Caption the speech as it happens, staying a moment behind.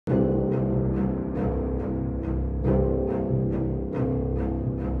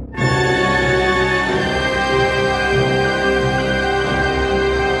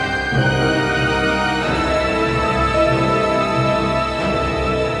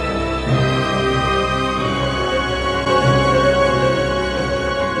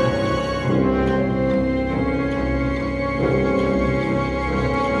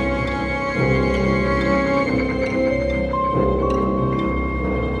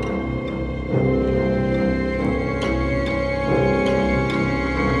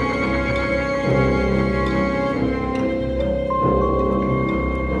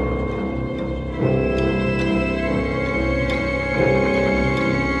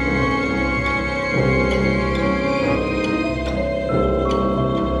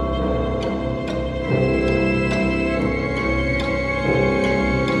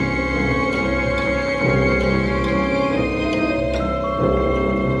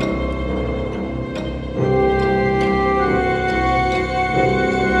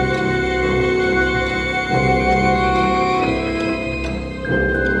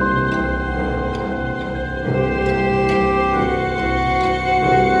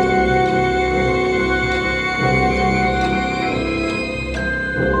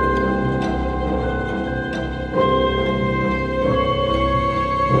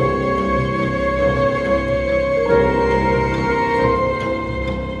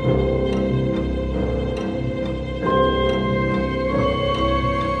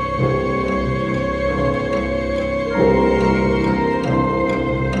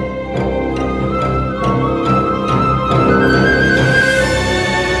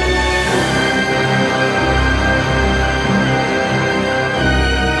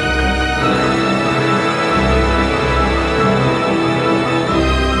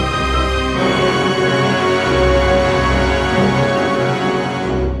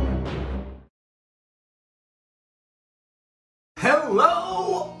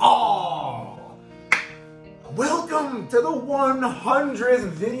to the 100th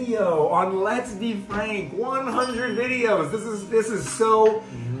video on Let's Be Frank. 100 videos. This is so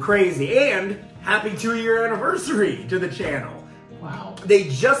crazy. And happy 2-year anniversary to the channel. Wow. They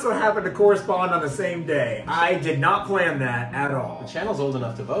just so happen to correspond on the same day. I did not plan that at all. The channel's old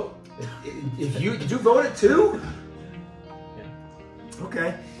enough to vote. Did you vote it too? Yeah.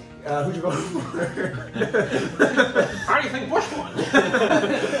 Okay. Who'd you vote for? How do you think Bush won?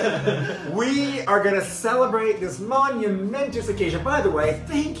 We are going to celebrate this monumentous occasion. By the way,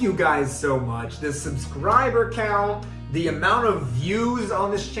 thank you guys so much. The subscriber count, the amount of views on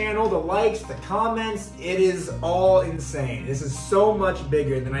this channel, the likes, the comments, it is all insane. This is so much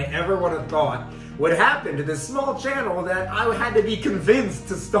bigger than I ever would have thought would happen to this small channel that I had to be convinced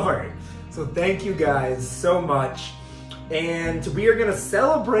to start. So thank you guys so much. And we are going to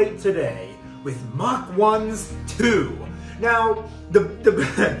celebrate today with Mach 1's 2. Now,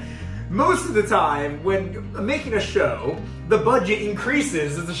 most of the time when making a show, the budget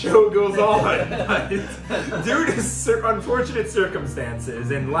increases as the show goes on. But due to unfortunate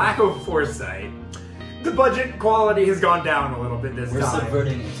circumstances and lack of foresight, the budget quality has gone down a little bit this time. We're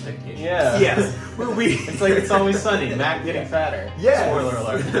subverting expectations. Yeah. Yes. It's like It's Always Sunny. Mac getting fatter. Yes. Spoiler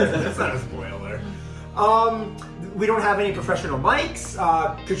alert. That's not a spoiler. We don't have any professional mics.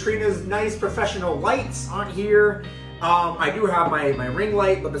 Katrina's nice professional lights aren't here. I do have my ring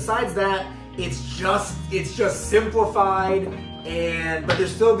light, but besides that, it's just simplified, but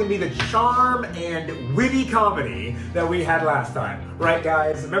there's still gonna be the charm and witty comedy that we had last time, right,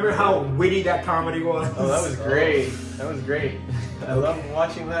 guys? Remember how witty that comedy was? Oh, that was great. That was great. I love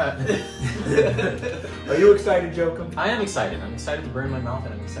watching that. Are you excited, Jokum? I am excited. I'm excited to burn my mouth,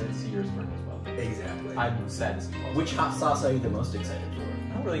 and I'm excited to see yours burn as well. Exactly. I'm sad to see yours. Which hot sauce are you the most excited for?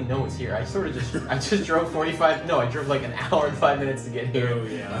 I don't really know what's here. I just drove 45. No, I drove like an hour and 5 minutes to get here. Oh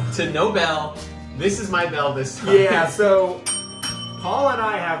yeah. To no bell. This is my bell this time. Yeah. So Paul and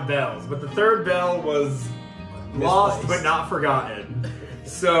I have bells, but the third bell was lost but not forgotten.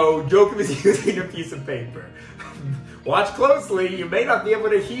 So Jokum is using a piece of paper. Watch closely. You may not be able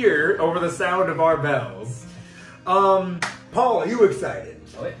to hear over the sound of our bells. Paul, are you excited?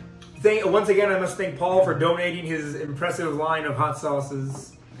 Oh, yeah. Once again, I must thank Paul for donating his impressive line of hot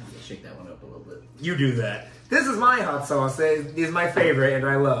sauces. Shake that one up a little bit. You do that. This is my hot sauce. It is my favorite and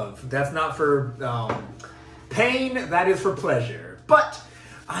I love. That's not for pain, that is for pleasure. But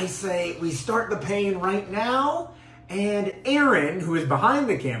I say we start the pain right now. And Aaron, who is behind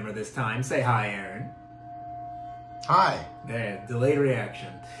the camera this time, say hi, Aaron. Hi. There, delayed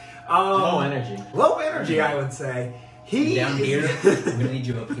reaction. Low energy. Low energy, I would say. Down here, we're gonna need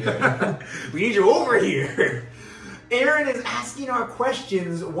you up here. We need you over here. Aaron is asking our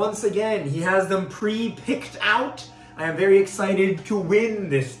questions once again. He has them pre-picked out. I am very excited to win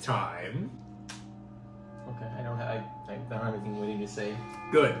this time. Okay, I don't have anything witty to say.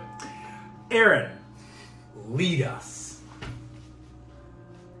 Good. Aaron, lead us.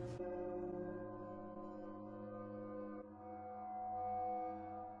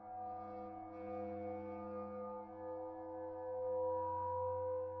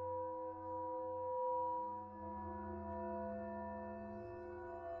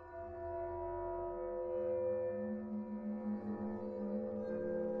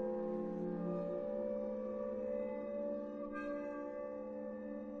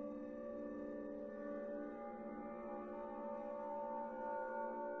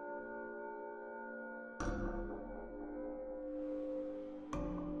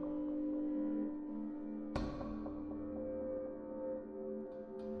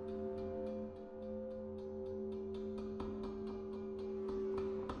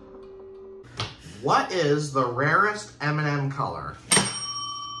 What is the rarest M&M color?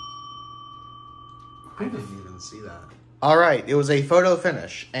 I didn't even see that. All right, it was a photo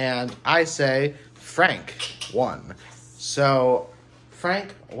finish, and I say Frank won. So,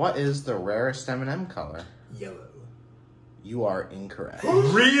 Frank, what is the rarest M&M color? Yellow. You are incorrect.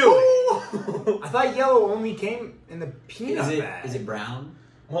 Really? I thought yellow only came in the peanut bag. Is it brown?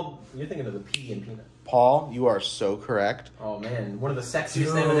 Well, you're thinking of the pea and peanut. Paul, you are so correct. Oh man, one of the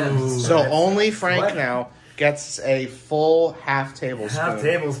sexiest Dude. M&Ms. So only Frank What? now gets a full half tablespoon. Half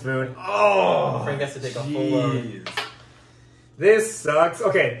tablespoon. Oh, Frank has to take a full load. This sucks.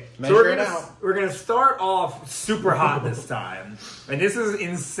 Okay, Measure so it out. we're gonna start off super hot this time, and this is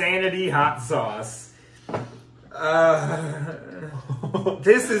insanity hot sauce.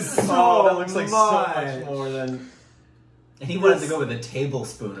 This is so Oh, that looks like so much. much more than. And he wanted to go with a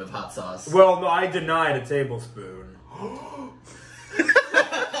tablespoon of hot sauce. Well, no, I denied a tablespoon.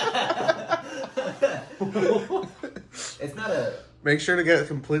 It's not a... Make sure to get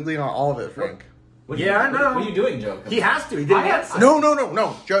completely on all of it, Frank. Yeah, I know. What are you doing, Joe? He has to. He didn't answer. No,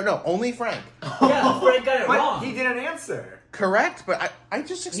 Joe, no, only Frank. Yeah, Frank got it But wrong. he didn't answer. Correct, but I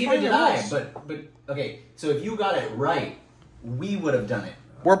just Neither explained did the I. rules. But okay. So if you got it right, we would have done it.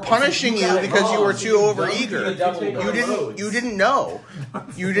 We're punishing you because you were too You overeager. doubled You the didn't- roads. You didn't know.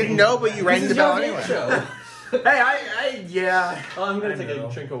 You didn't know, but you rang the bell anyway. Show. Hey, yeah. Oh, I'm gonna I take know.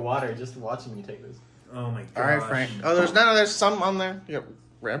 a drink of water just watching you take this. Oh my god. All right, Frank. Oh, there's some on there. Yep.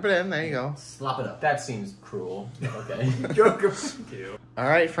 Ramp it in. There you go. Slop it up. That seems cruel. Okay. Joke of you. All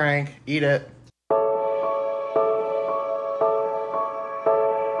right, Frank. Eat it.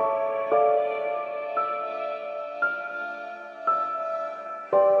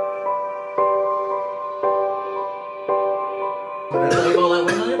 Leave all that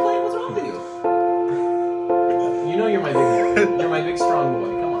weight on your plate. What's wrong with you? You know you're my big boy. You're my big strong boy.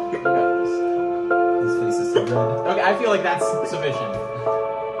 Come on, you got this. His face is so red. Okay, I feel like that's sufficient.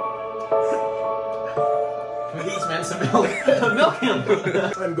 Can we get this man some milk? Milk him!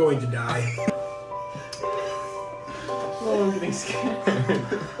 I'm going to die. Oh, I'm getting scared.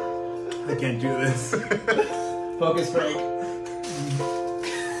 I can't do this. Focus, Frank.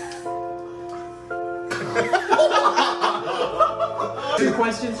 2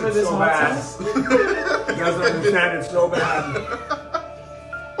 questions for this So hot bad. sauce? You guys don't understand, it's so bad.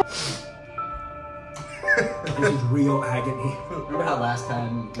 This is real agony. Remember how last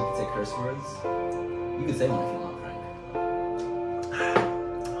time we could say curse words? You can say one if you want, Frank.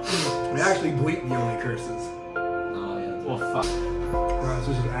 We actually bleep the only curses. Oh, yeah. Well, fuck. Guys,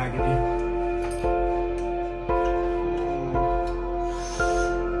 this is agony.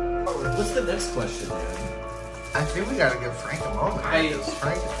 What's the next question, man? I think we gotta give Frank a moment.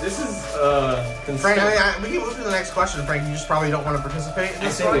 Frank. This is, Frank, we can move to the next question, Frank. You just probably don't want to participate in I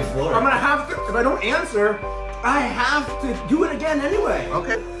this say we one? floor. I'm gonna have to, if I don't answer, I have to do it again anyway.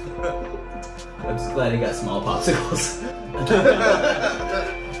 Okay. I'm just glad he got small popsicles.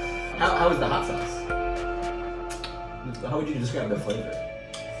 How is the hot sauce? How would you describe the flavor?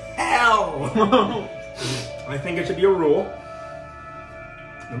 Hell! I think it should be a rule.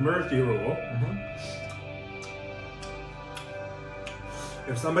 The mercy rule.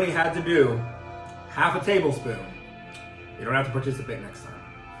 If somebody had to do half a tablespoon, you don't have to participate next time.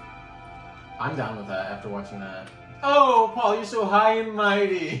 I'm down with that after watching that. Oh, Paul, you're so high and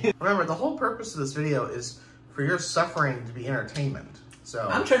mighty. Remember, the whole purpose of this video is for your suffering to be entertainment. So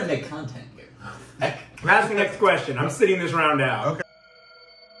I'm trying to make content here. I'm asking the next question. I'm sitting this round out. Okay.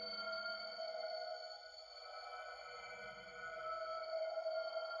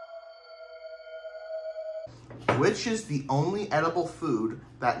 Which is the only edible food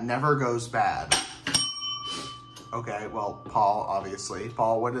that never goes bad? Okay, well, Paul, obviously.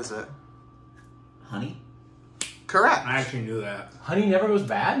 Paul, what is it? Honey? Correct. I actually knew that, Honey never goes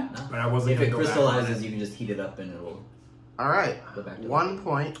bad? but I wasn't If gonna it go back on crystallizes, it. you can just heat it up and it'll All right. go back to 1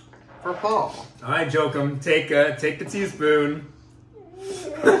 point for Paul. All right, Jokum, take the teaspoon.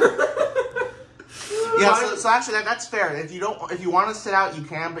 Yeah, so actually that's fair. If you want to sit out, you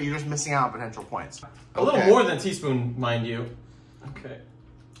can, but you're just missing out on potential points. A little Okay. more than a teaspoon, mind you. Okay.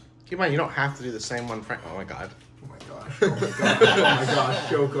 Keep in mind, you don't have to do the same one, Frank. Oh my god. Oh my gosh. Oh my gosh. Oh my gosh,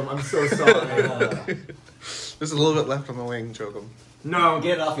 Jokum. I'm so sorry. There's a little bit left on the wing, Jokum. No.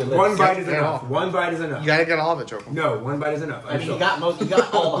 Get it off your lips. One bite is Get it enough. off. One bite is enough. You gotta get all of it, Jokum. No, one bite is enough. I mean, you got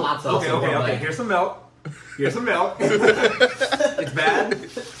all the hot sauce. Okay. Here's some milk. Here's some milk. It's bad.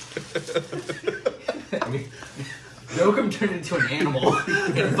 I mean, Jokum turned into an animal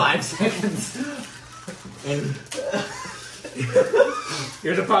in 5 seconds. And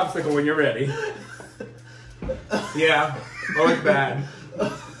Here's a popsicle when you're ready. Yeah. Oh, it's bad.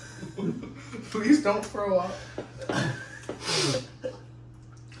 Please don't throw up.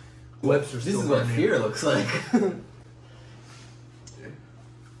 Lips are this still is what burning. fear looks like.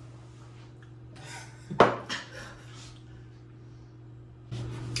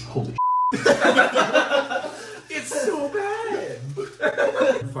 Holy It's so bad.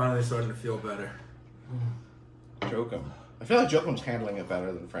 I'm finally starting to feel better. Jokum. I feel like Jokum's handling it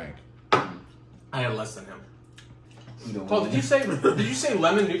better than Frank. I had less than him. You know, Paul, did you say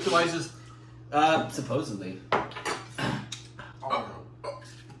lemon neutralizes? supposedly. I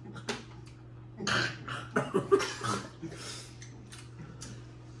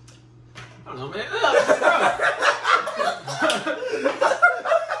don't know, man.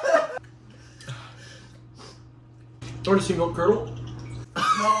 Or to see milk curdle?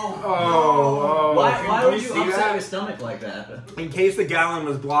 Oh. Why would you see upset that? your stomach like that? In case the gallon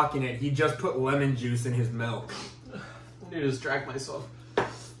was blocking it, he just put lemon juice in his milk. I need to distract myself.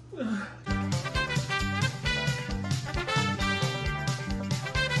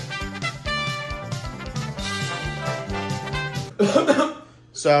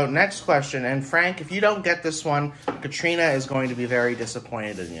 So, next question. And Frank, if you don't get this one, Katrina is going to be very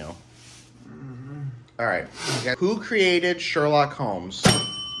disappointed in you. All right. Who created Sherlock Holmes?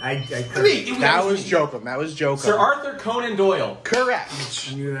 That was Jokum. That was Jokum. Sir Arthur Conan Doyle. Correct.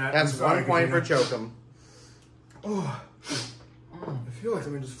 I knew that. That's I'm sorry, 1 point for Katrina. Jokum. Oh. I feel like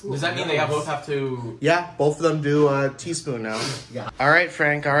something just flew. Does that mean they both have to... Yeah, both of them do a teaspoon now. Yeah. All right,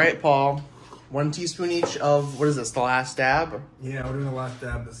 Frank. All right, Paul. 1 teaspoon each of, what is this, the last dab? Yeah, we're doing the last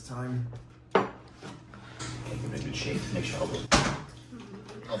dab this time. Okay, give it a good shake. Make sure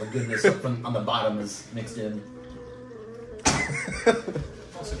all the goodness on the bottom is mixed in. I'm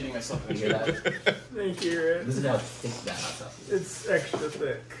also getting myself You hear that? Thank you, Aaron. This is how thick that hot sauce is. It's extra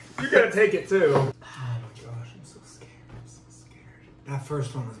thick. You gotta take it too. Oh my gosh, I'm so scared. I'm so scared. That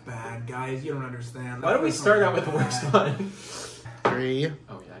first one was bad, guys. You don't understand. Why don't we start out with the worst one? 3,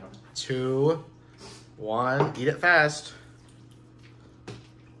 Oh, yeah, I don't know. 2, 1. Eat it fast.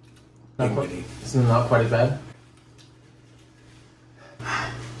 This is not quite as bad.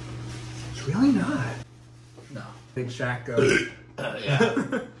 It's really not. No. Big Shaq goes.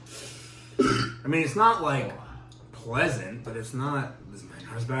 Yeah. I mean, it's not like pleasant, but it's not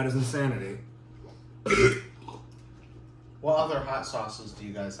as bad as Insanity. What other hot sauces do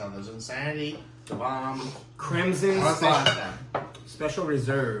you guys have? There's Insanity, The Bomb. Crimson What's the last tab? Special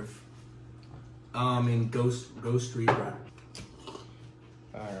Reserve. In Ghost Reaper.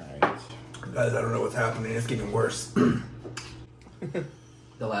 Alright. Guys, I don't know what's happening. It's getting worse. The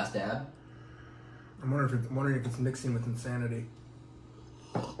last dab. I'm wondering if it's mixing with Insanity.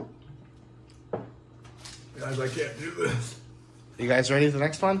 Guys, I can't do this. You guys ready for the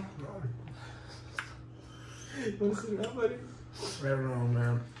next one? You want to sit down, buddy? I don't know,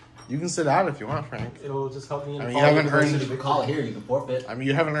 man. You can sit out if you want, Frank. It'll just help me. I mean, you haven't earned. If you call it here, you can forfeit. I mean,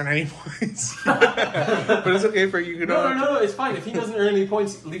 you haven't earned any points. But it's okay for you. No, it's fine. If he doesn't earn any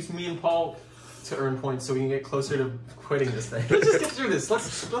points, it leaves me and Paul to earn points so we can get closer to quitting this thing. Let's just get through this.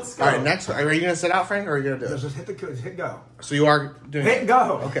 Let's go. All right, next one. Are you gonna sit out, Frank, or are you gonna do it? Just hit go. So you are doing Hit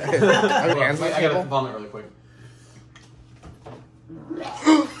go. Okay. Hold on, Hands on the I gotta table. vomit really quick.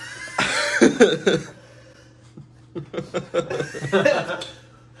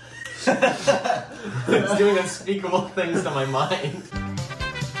 It's doing unspeakable things to my mind.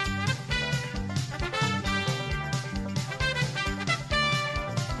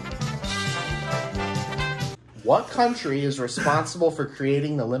 What country is responsible for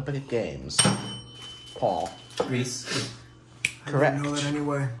creating the Olympic Games? Paul. Grease. Correct. I didn't know that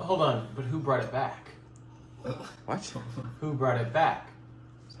anyway. Hold on, but who brought it back? What? Who brought it back?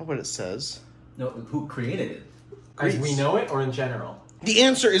 That's not what it says. No, who created it? As Greece. we know it, or in general? The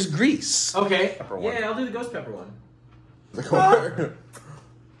answer is Greece. Okay. Pepper one. Yeah, I'll do the ghost pepper one.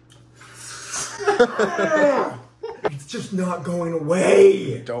 It's just not going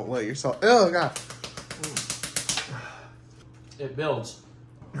away. Don't let yourself. Oh God. It builds.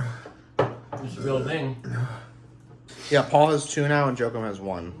 It's building. Yeah, Paul has 2 now, and Jokum has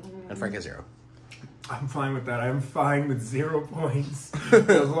 1, and Frank has 0. I'm fine with that. I'm fine with 0 points.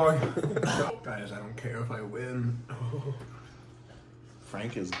 As long guys, I don't care if I win.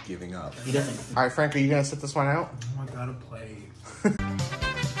 Frank is giving up. He doesn't. All right, Frank, are you gonna sit this one out? I gotta play.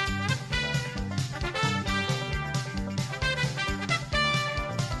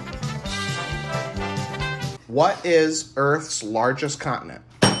 What is Earth's largest continent?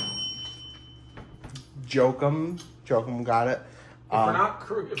 Jokum got it.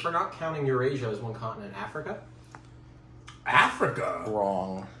 If we're not counting Eurasia as one continent, Africa? Africa.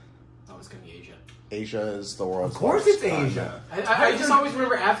 Wrong. Oh, it's gonna be Asia. Asia is the world's Of course, largest it's continent. Asia. I just always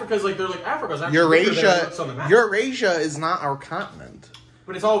remember Africa's like Africa's actually bigger than it looks on the map. Eurasia is not our continent.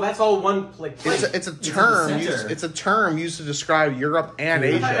 But that's all one place. It's a term. center. It's a term used to describe Europe and I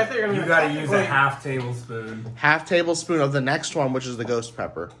Asia. thought you were gonna You gotta use a half tablespoon. Half tablespoon of the next one, which is the ghost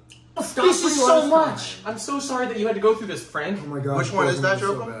pepper. Stop This is so last much. time. I'm so sorry that you had to go through this, Frank. Oh my god. Which one is that,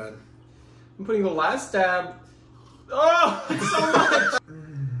 so Jokum? bad. I'm putting the last tab. Oh, it's so much.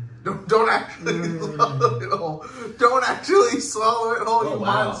 Don't actually swallow it whole. Don't actually swallow it whole, Oh, you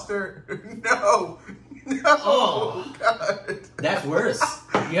wow. monster. No. No. Oh. God. That's worse.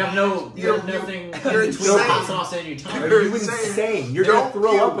 You have nothing you're in between insane. hot sauce and your tongue. Are you insane. insane? You're Don't gonna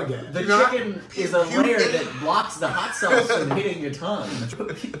throw puke. up again. The not chicken is a puke layer it. that blocks the hot sauce from hitting your tongue.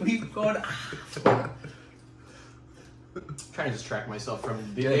 We've gone. Trying to distract myself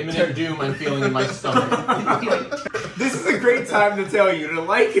from the imminent doom I'm feeling in my stomach. This is a great time to tell you to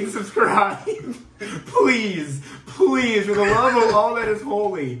like and subscribe. Please, please, for the love of all that is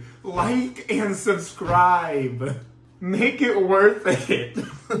holy, like and subscribe. Make it worth it.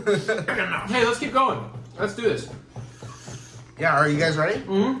 Hey, let's keep going. Let's do this. Yeah, are you guys ready?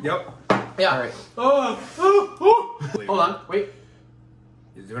 Mm-hmm. Yep. Yeah. All right. Hold on. Wait.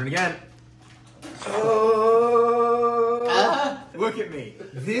 He's doing it again. Look at me.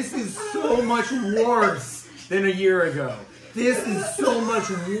 This is so much worse than a year ago. This is so much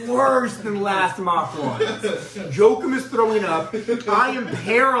worse than last mock one. Jokum is throwing up. I am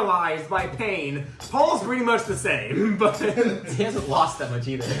paralyzed by pain. Paul's pretty much the same, but He hasn't lost that much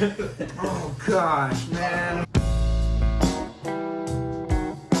either. oh gosh, man.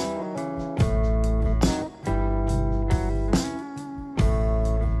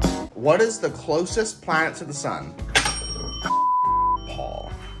 What is the closest planet to the sun?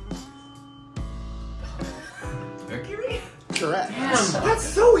 Paul. Mercury? Correct. That's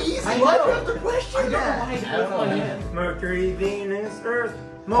so easy. Why do you have to question that? I don't know. Yeah. Mercury, Venus, Earth.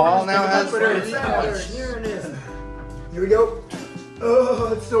 Paul now has Jupiter, 30 Saturn, points. Uranus. Here we go.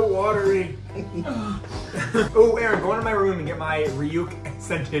 Oh, it's so watery. Oh, Aaron, go into my room and get my Ryuk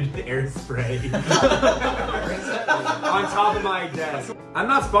scented air spray on top of my desk. I'm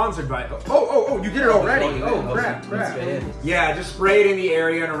not sponsored by it. Oh, you did it already. Oh, crap. Yeah, just spray it in the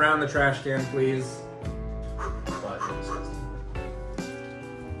area and around the trash can, please.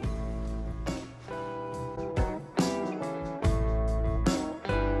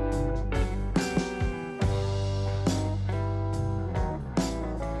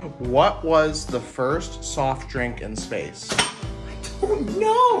 What was the first soft drink in space? Oh,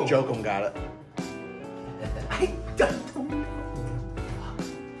 no. Jokum got it. I don't know.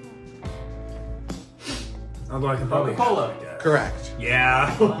 Although I can probably Coca-Cola. Correct.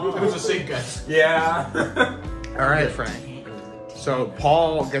 Yeah. It was a safe guess. Yeah. All right, Frank. So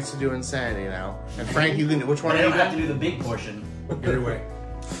Paul gets to do insanity now, and Frank, you can. Which one I are you don't have to going? do the big portion. Get away.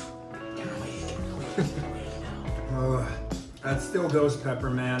 That's still ghost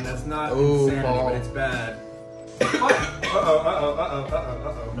pepper, man. That's not Ooh, insanity, Paul. but it's bad.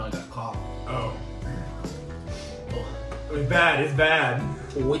 Uh-oh. No, I got a cough. Oh. It's bad, it's bad.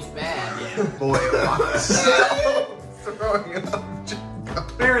 Oh, it's bad. Yeah. Boy, throwing up.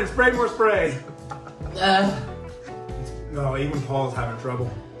 Aaron, spray more spray. No, even Paul's having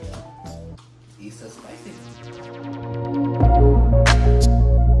trouble. He's so spicy.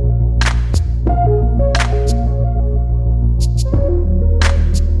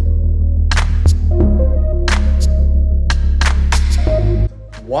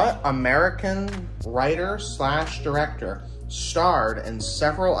 What American writer/director starred in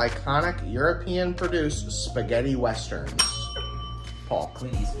several iconic European-produced spaghetti westerns? Paul.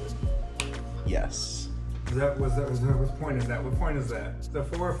 Clint Eastwood. Yes. What point is that? What point is that? Is that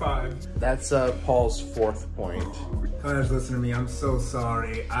 4 or 5? That's Paul's 4th point. Guys, listen to me. I'm so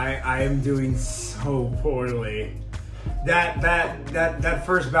sorry. I am doing so poorly. That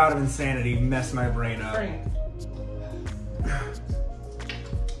first bout of insanity messed my brain up. Frank.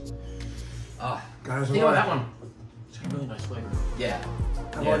 Guys, You know that one. It's got a really nice flavor. Yeah.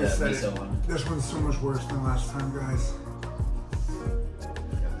 I've Yeah, already the said miso it. one. This one's so much worse than last time, guys.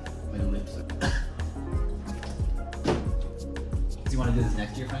 My lips. Do you want to do this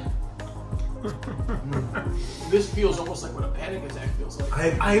next year, Frank? This feels almost like what a panic attack feels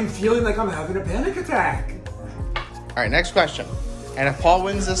like. I am feeling like I'm having a panic attack. All right, next question. And if Paul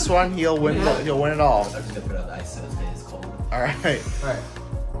wins this one, he'll win. He'll win it all. I'm just gonna put out the ice so it stays cold. All right. All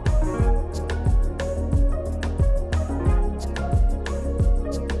right.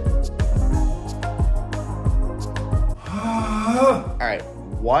 All right.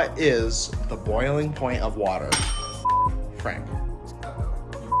 What is the boiling point of water? Frank.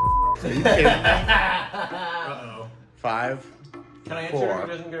 Are you kidding me? Uh-oh. 5. Can I answer 4. if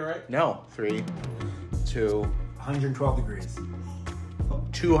he doesn't get it right? No. 3, 2, 112 degrees.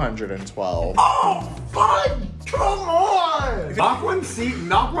 212. Oh, fun! Come on! Knock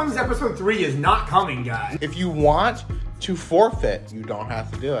One's episode 3 is not coming, guys. If you want to forfeit, you don't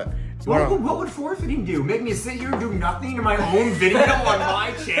have to do it. You wanna- What would forfeiting do? Make me sit here and do nothing in my own video on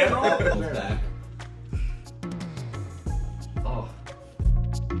my channel? Hold back. Oh.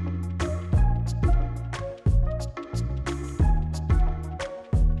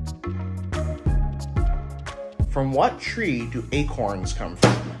 From what tree do acorns come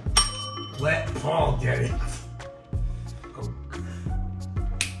from? Let Paul get it.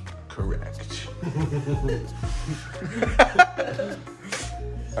 Correct.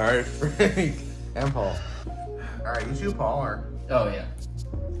 All right, Frank and Paul. All right, you two, Paul, are. Oh yeah.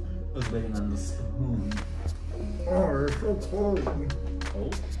 I was waiting on the spoon. Oh, it's so cold.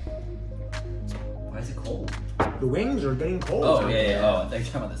 Cold? Why is it cold? The wings are getting cold. Oh yeah. Oh, I think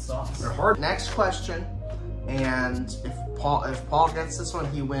you're talking about the sauce. They're hard. Next question, and if Paul gets this one,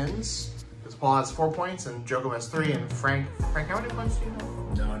 he wins because Paul has 4 points, and Jokum has 3, and Frank, how many points do you have?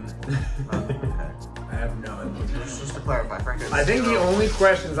 None. I have none. Just to clarify, Frank has I think 0. the only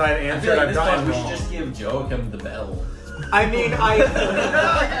questions I've I answered feel like I've this time gotten we should wrong. just give Joachim the bell. I mean, no.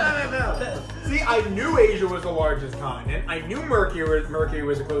 See, I knew Asia was the largest continent. I knew Mercury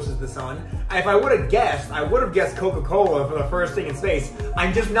was the closest to the sun. If I would have guessed, I would have guessed Coca-Cola for the first thing in space.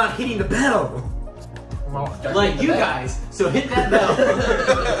 I'm just not hitting the bell. Well, Like you guys, so hit that bell.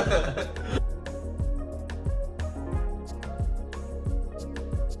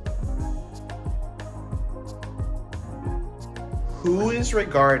 who is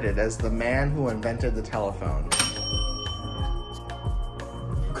regarded as the man who invented the telephone?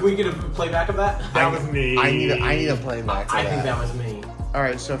 Can we get a playback of that? That was me. I need a playback for I think that. that was me. All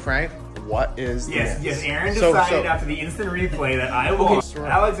right, so Frank, what is Yes, this? yes. Aaron So- decided after the instant replay that I lost.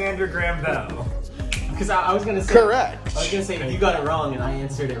 Alexander Graham Bell. Because I was gonna say Correct. I was gonna say if you got it wrong and I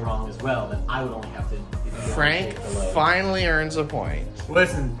answered it wrong as well, then I would only have to. Frank finally earns a point.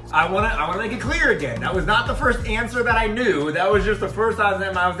 Listen, I wanna make it clear again. That was not the first answer that I knew. That was just the first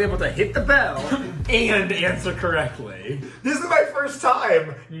time I was able to hit the bell and answer correctly. This is my first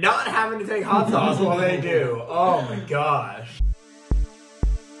time not having to take hot sauce while they do. Oh my gosh.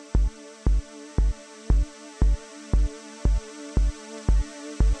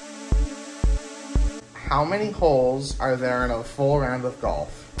 How many holes are there in a full round of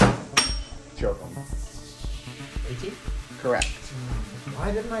golf? Jokum. 18? Correct.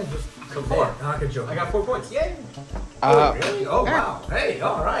 Why didn't I just Go for it. knock a joke? I got 4 points. Yay! Oh, really? Oh, wow. Hey,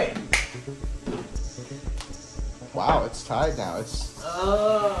 all right. Wow, it's tied now.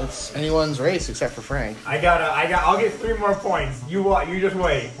 It's anyone's race except for Frank. I'll get 3 more points. You just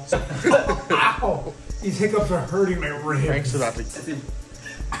wait. Ow! These hiccups are hurting my ribs. Frank's about to.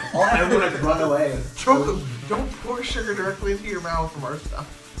 All I want to run away. Jokum, don't pour sugar directly into your mouth from our stuff.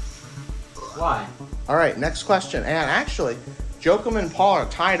 Why? All right, next question. And actually, Jokum and Paul are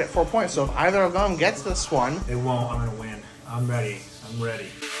tied at 4 points. So if either of them gets this one, They won't. I'm gonna win. I'm ready. I'm ready.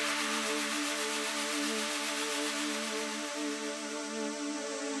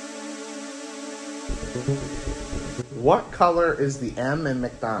 what color is the M in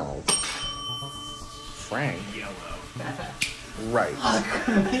McDonald's? Frank. Yellow. Right.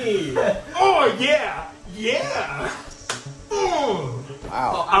 Oh yeah, yeah. Oh.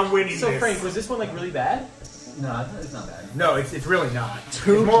 Wow. I'm winning So this. Frank, was this one like really bad? No, it's not bad. No, it's really not.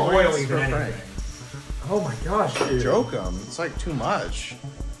 2 It's more points oily for than Frank. anything. Oh my gosh, dude. Jokum, it's like too much.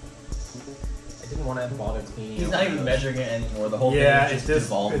 I didn't want to bother cleaning. He's not even measuring it anymore. The whole Yeah, thing at is just this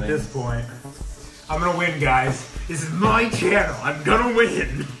dissolving. point, I'm gonna win, guys. This is my channel. I'm gonna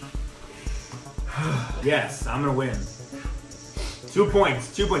win. Yes, I'm gonna win. 2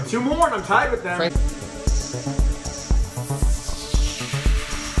 points. 2 points. 2 more, and I'm tied with them. Frank.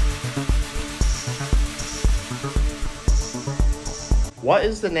 What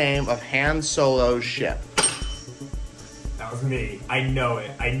is the name of Han Solo's ship? That was me. I know it.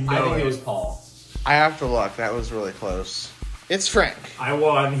 I know I think it. it was Paul. I have to look. That was really close. It's Frank. I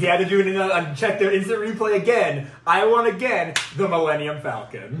won. He had to do it. Check the instant replay again. I won again. The Millennium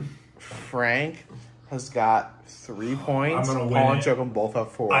Falcon. Frank has got 3 points. I'm gonna win Paul and it. Jokum both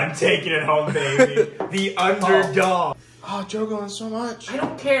have 4. I'm taking it home, baby. The underdog. Oh, Jokum has so much. I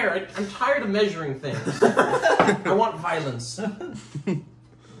don't care. I'm tired of measuring things. I want violence.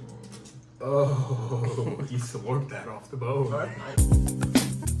 Oh, he slurped that off the bone. All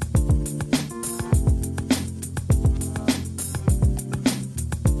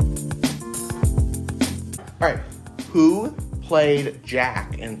right. Who played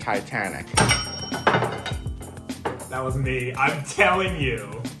Jack in Titanic? That was me. I'm telling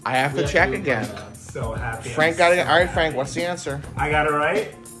you. I have to check again. I'm so happy. Frank got it. All right, Frank. What's the answer? I got it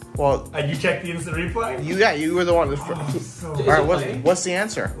right. Well, You checked the instant replay. you were the one. Oh, so All right. it funny? What's the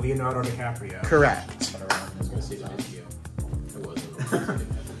answer? Leonardo DiCaprio. Correct. I was gonna say Pinocchio. It wasn't.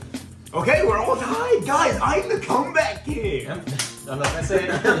 Okay, we're all tied, guys. I'm the comeback king. I'm not gonna say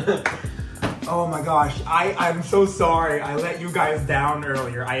it. Oh my gosh, I'm so sorry. I let you guys down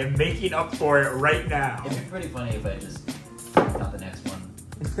earlier. I am making up for it right now. It'd be pretty funny if I just got the next one.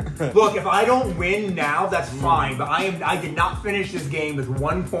 Look, if I don't win now, that's fine. But I did not finish this game with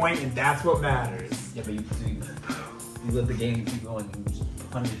 1 point, and that's what matters. Yeah, but you let the game keep going. And just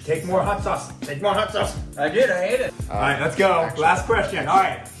punish Take more hot sauce. Take more hot sauce. I did. I ate it. All right, let's go. Last question. All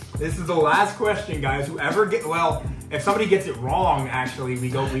right, this is the last question, guys. Whoever if somebody gets it wrong, actually, we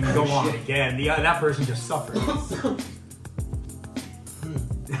can go on again. That person just suffers.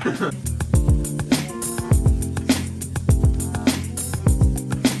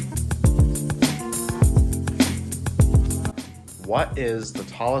 What is the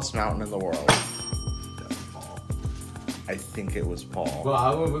tallest mountain in the world? I think it was Paul.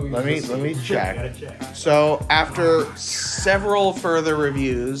 Well, Let me Gotta check. check. So after several further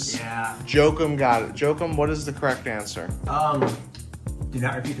reviews, Yeah. Jokum got it. Jokum, what is the correct answer? Do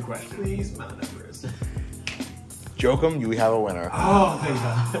not repeat the question. Please, Mount Everest. Jokum, you have a winner.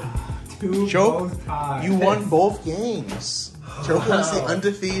 Oh, two Joke, both tied. you won both games. Jokum's the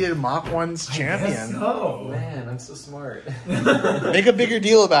undefeated Mach 1's champion. Oh, Man, I'm so smart. Make a bigger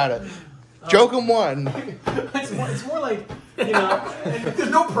deal about it. Jokum won. It's more like, you know, there's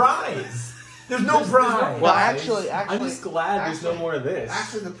no prize. There's no prize. Well, actually, I'm just glad there's no more of this.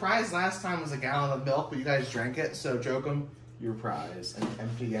 Actually, the prize last time was a gallon of milk, but you guys drank it. So, Jokum, your prize, an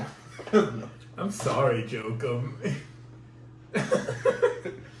empty gallon of milk. I'm sorry, Jokum.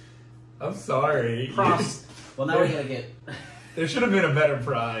 I'm sorry. Props. Well, now we gotta get. There should have been a better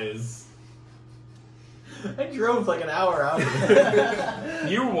prize. I drove like an hour out of here.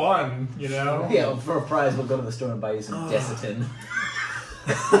 You won, you know? Yeah, well, for a prize, we'll go to the store and buy you some Desitin.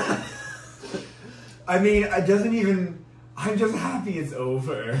 I mean, it doesn't even. I'm just happy it's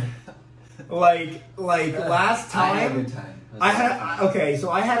over. Like last time. I had a good time. So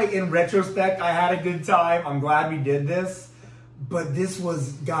I had it in retrospect. I had a good time. I'm glad we did this, but this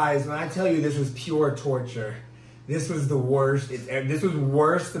was, guys. When I tell you this was pure torture, this was the worst. This was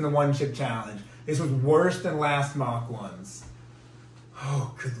worse than the one chip challenge. This was worse than last Mach 1's.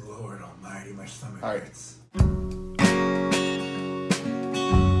 Oh, good Lord Almighty, my stomach All right. hurts.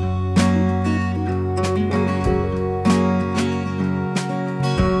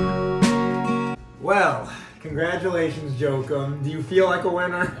 Well, congratulations, Jokum. Do you feel like a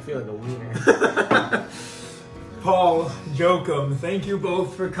winner? I feel like a wiener. Paul, Jokum, thank you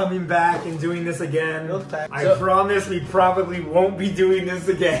both for coming back and doing this again. I promise we probably won't be doing this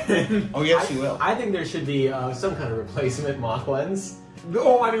again. Oh, yes, you will. I think there should be some kind of replacement Mach 1's.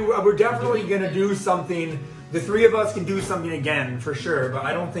 Oh, I mean, we're definitely going to do something. The three of us can do something again, for sure, but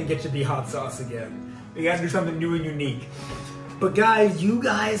I don't think it should be hot sauce again. We got to do something new and unique. But guys, you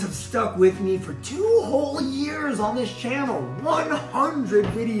guys have stuck with me for 2 whole years on this channel. 100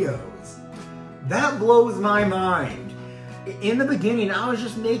 videos. That blows my mind. In the beginning, I was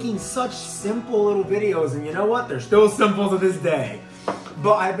just making such simple little videos, and you know what? They're still simple to this day.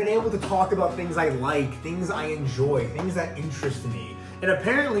 But I've been able to talk about things I like, things I enjoy, things that interest me. And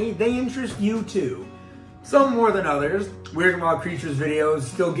apparently, they interest you too. Some more than others. Weird and Wild Creatures videos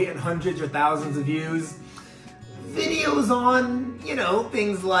still getting hundreds or thousands of views. Videos on, you know,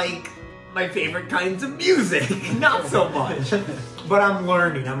 things like my favorite kinds of music. Not so much. But I'm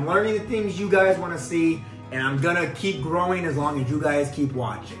learning. I'm learning the things you guys want to see, and I'm gonna keep growing as long as you guys keep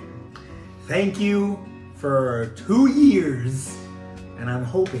watching. Thank you for 2 years, and I'm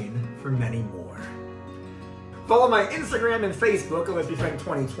hoping for many more. Follow my Instagram and Facebook, Let's Be Frank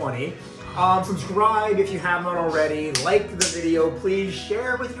 2020. Subscribe if you have not already. Like the video, please.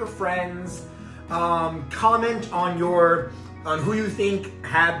 Share with your friends. Comment on who you think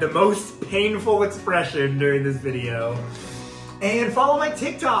had the most painful expression during this video. And follow my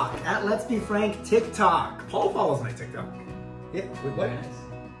TikTok at Let's Be Frank TikTok. Paul follows my TikTok. Yeah, wait, what?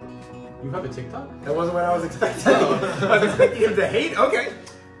 You have a TikTok? That wasn't what I was expecting. I was expecting him to hate. Okay.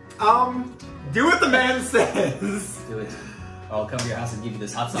 Do what the man says. Do it. I'll come to your house and give you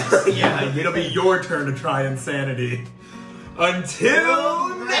this hot sauce. Yeah, it'll be your turn to try insanity.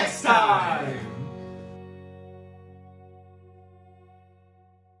 Until next time.